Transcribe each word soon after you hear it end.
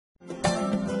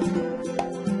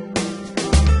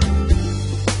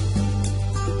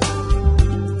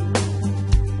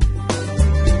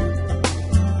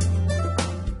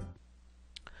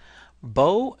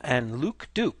Bo and Luke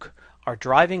Duke are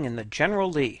driving in the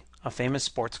General Lee, a famous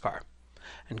sports car,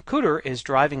 and Cooter is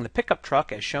driving the pickup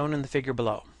truck as shown in the figure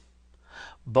below.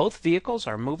 Both vehicles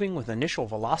are moving with initial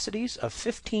velocities of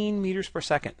 15 meters per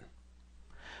second.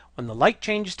 When the light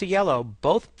changes to yellow,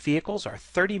 both vehicles are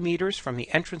 30 meters from the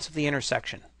entrance of the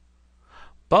intersection.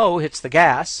 Bo hits the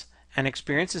gas and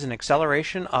experiences an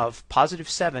acceleration of positive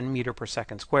 7 meters per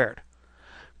second squared.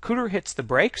 Cooter hits the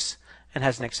brakes and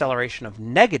has an acceleration of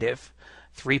negative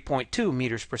 3.2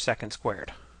 meters per second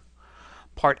squared.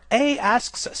 Part A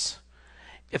asks us,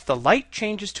 if the light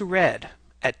changes to red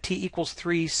at t equals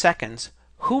 3 seconds,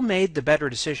 who made the better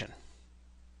decision?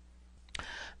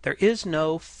 There is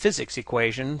no physics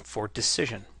equation for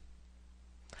decision.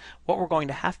 What we're going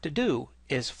to have to do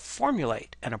is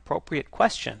formulate an appropriate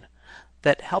question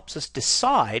that helps us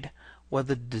decide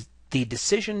whether the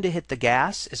decision to hit the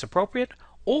gas is appropriate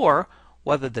or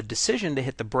whether the decision to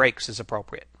hit the brakes is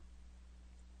appropriate.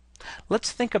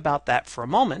 Let's think about that for a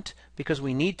moment because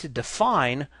we need to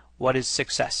define what is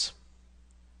success.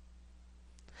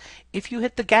 If you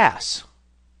hit the gas,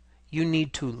 you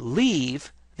need to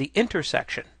leave the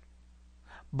intersection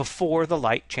before the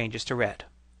light changes to red.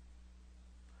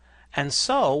 And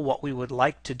so what we would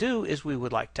like to do is we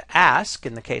would like to ask,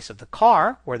 in the case of the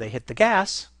car where they hit the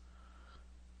gas,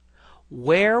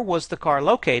 where was the car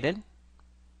located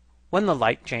when the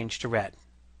light changed to red?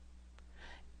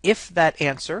 If that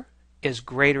answer is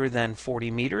greater than 40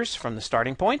 meters from the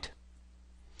starting point,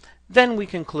 then we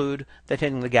conclude that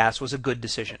hitting the gas was a good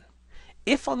decision.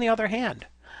 If, on the other hand,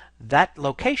 that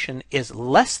location is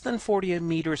less than 40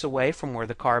 meters away from where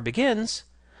the car begins,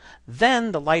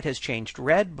 then the light has changed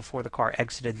red before the car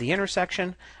exited the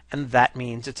intersection, and that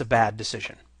means it's a bad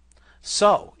decision.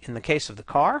 So, in the case of the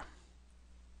car,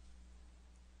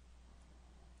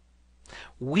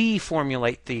 we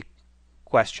formulate the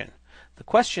question. The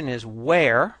question is,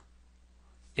 where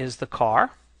is the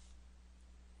car?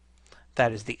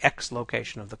 That is the X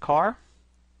location of the car,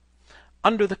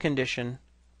 under the condition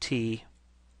t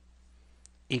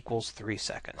equals 3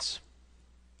 seconds.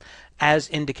 As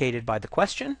indicated by the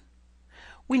question,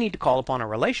 we need to call upon a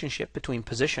relationship between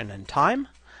position and time.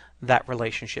 That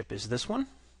relationship is this one,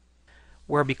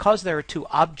 where because there are two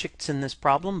objects in this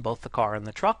problem, both the car and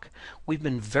the truck, we've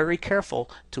been very careful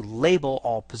to label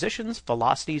all positions,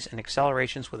 velocities, and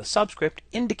accelerations with a subscript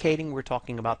indicating we're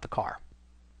talking about the car.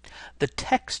 The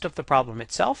text of the problem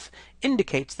itself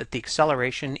indicates that the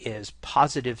acceleration is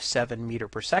positive 7 meters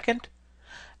per second,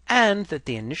 and that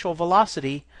the initial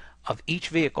velocity of each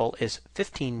vehicle is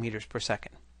 15 meters per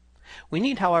second. We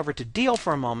need, however, to deal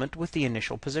for a moment with the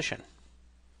initial position.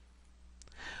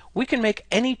 We can make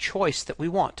any choice that we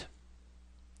want.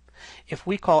 If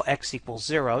we call x equals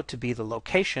 0 to be the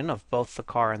location of both the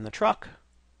car and the truck,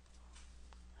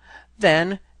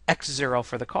 then x0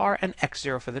 for the car and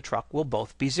x0 for the truck will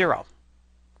both be 0.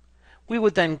 We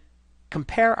would then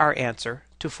compare our answer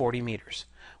to 40 meters.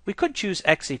 We could choose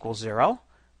x equals 0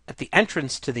 at the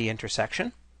entrance to the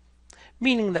intersection,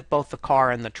 meaning that both the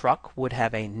car and the truck would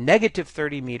have a negative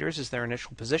 30 meters as their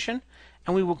initial position,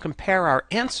 and we will compare our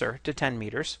answer to 10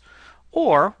 meters,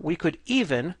 or we could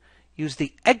even use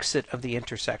the exit of the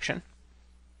intersection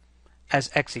as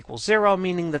x equals 0,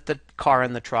 meaning that the car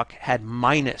and the truck had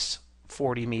minus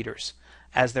 40 meters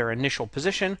as their initial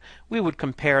position. We would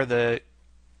compare the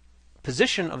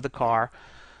position of the car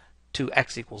to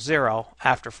x equals 0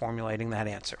 after formulating that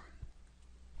answer.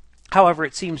 However,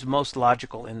 it seems most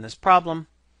logical in this problem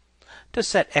to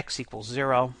set x equals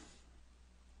 0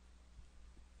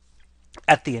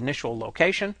 at the initial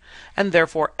location, and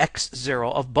therefore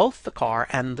x0 of both the car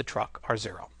and the truck are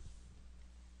 0.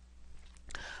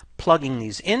 Plugging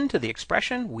these into the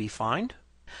expression, we find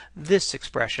this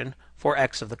expression for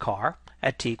x of the car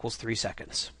at t equals 3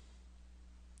 seconds.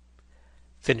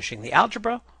 Finishing the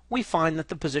algebra, we find that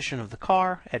the position of the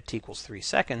car at t equals 3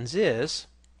 seconds is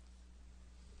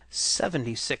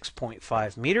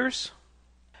 76.5 meters,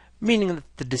 meaning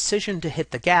that the decision to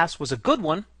hit the gas was a good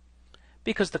one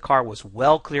because the car was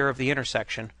well clear of the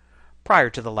intersection prior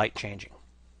to the light changing.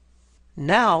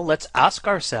 Now let's ask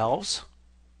ourselves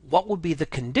what would be the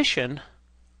condition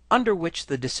under which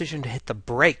the decision to hit the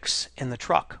brakes in the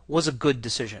truck was a good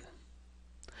decision.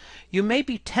 You may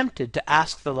be tempted to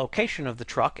ask the location of the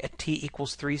truck at t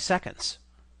equals 3 seconds,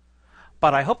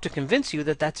 but I hope to convince you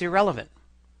that that's irrelevant.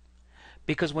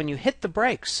 Because when you hit the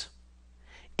brakes,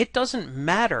 it doesn't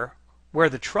matter where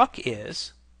the truck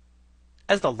is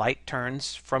as the light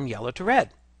turns from yellow to red.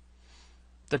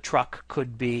 The truck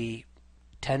could be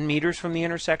 10 meters from the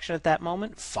intersection at that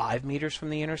moment, 5 meters from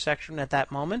the intersection at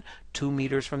that moment, 2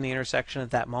 meters from the intersection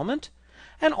at that moment,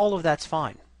 and all of that's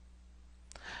fine.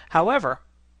 However,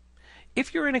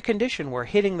 if you're in a condition where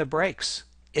hitting the brakes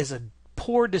is a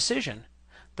poor decision,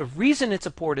 the reason it's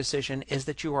a poor decision is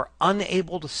that you are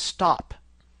unable to stop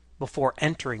before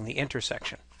entering the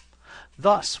intersection.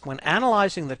 Thus, when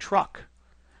analyzing the truck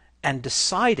and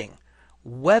deciding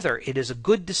whether it is a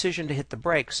good decision to hit the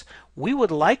brakes, we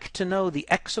would like to know the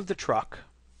x of the truck,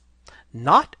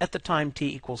 not at the time t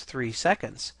equals 3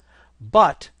 seconds,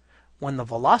 but when the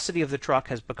velocity of the truck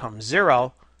has become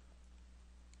 0,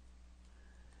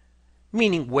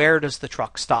 meaning where does the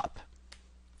truck stop?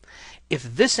 If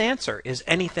this answer is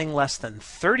anything less than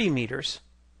 30 meters,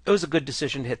 it was a good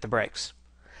decision to hit the brakes.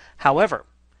 However,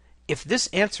 if this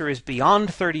answer is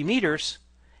beyond 30 meters,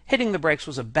 hitting the brakes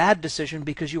was a bad decision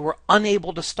because you were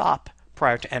unable to stop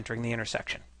prior to entering the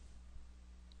intersection.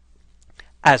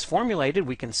 As formulated,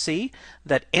 we can see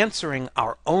that answering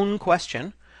our own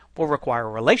question will require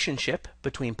a relationship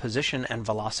between position and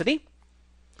velocity,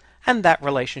 and that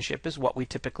relationship is what we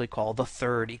typically call the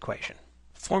third equation.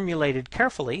 Formulated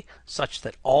carefully such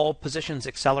that all positions,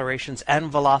 accelerations,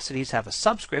 and velocities have a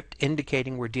subscript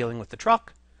indicating we're dealing with the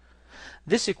truck,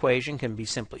 this equation can be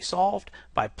simply solved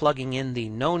by plugging in the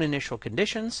known initial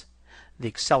conditions, the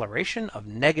acceleration of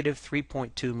negative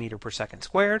 3.2 meters per second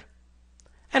squared,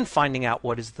 and finding out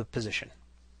what is the position.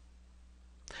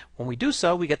 When we do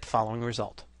so, we get the following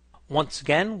result. Once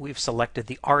again, we've selected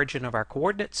the origin of our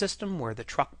coordinate system where the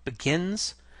truck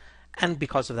begins, and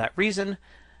because of that reason,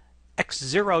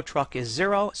 x0 truck is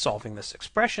 0. Solving this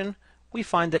expression, we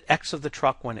find that x of the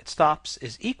truck when it stops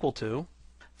is equal to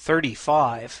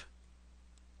 35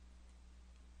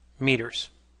 meters,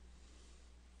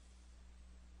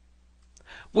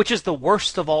 which is the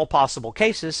worst of all possible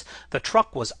cases. The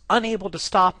truck was unable to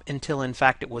stop until in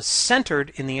fact it was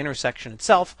centered in the intersection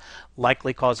itself,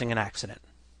 likely causing an accident.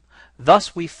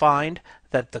 Thus we find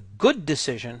that the good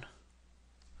decision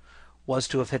was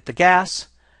to have hit the gas,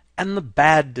 and the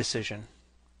bad decision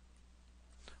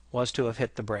was to have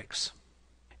hit the brakes.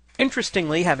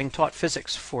 Interestingly, having taught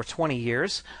physics for 20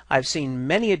 years, I've seen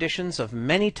many editions of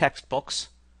many textbooks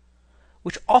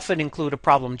which often include a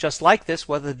problem just like this,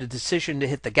 whether the decision to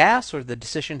hit the gas or the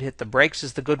decision to hit the brakes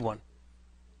is the good one.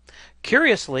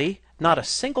 Curiously, not a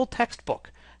single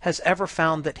textbook has ever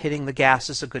found that hitting the gas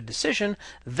is a good decision.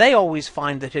 They always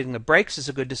find that hitting the brakes is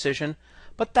a good decision,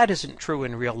 but that isn't true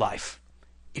in real life.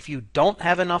 If you don't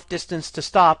have enough distance to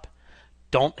stop,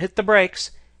 don't hit the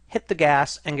brakes, hit the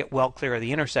gas, and get well clear of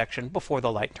the intersection before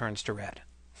the light turns to red.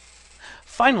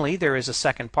 Finally, there is a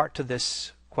second part to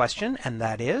this question, and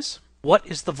that is, what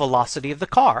is the velocity of the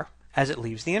car as it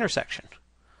leaves the intersection?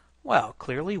 Well,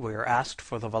 clearly we are asked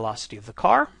for the velocity of the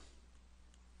car.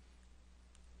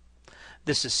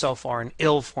 This is so far an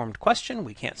ill-formed question.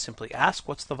 We can't simply ask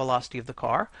what's the velocity of the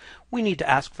car. We need to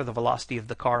ask for the velocity of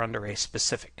the car under a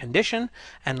specific condition,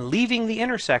 and leaving the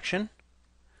intersection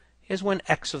is when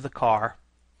x of the car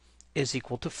is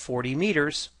equal to 40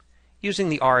 meters, using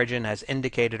the origin as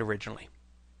indicated originally.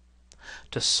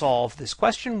 To solve this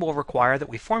question will require that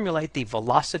we formulate the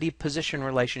velocity-position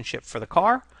relationship for the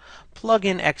car, plug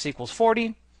in x equals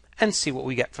 40, and see what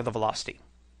we get for the velocity.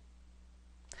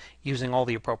 Using all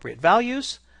the appropriate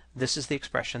values, this is the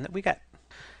expression that we get.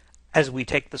 As we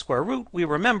take the square root, we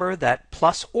remember that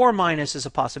plus or minus is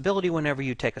a possibility whenever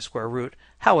you take a square root.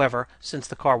 However, since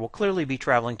the car will clearly be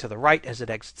traveling to the right as it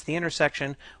exits the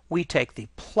intersection, we take the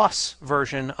plus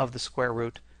version of the square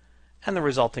root, and the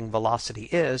resulting velocity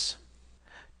is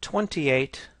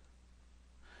 28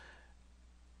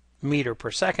 meters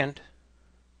per second,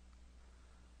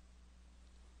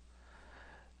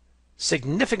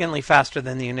 significantly faster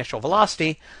than the initial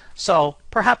velocity, so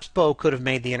perhaps Bo could have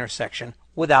made the intersection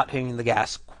without hitting the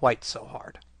gas quite so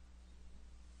hard.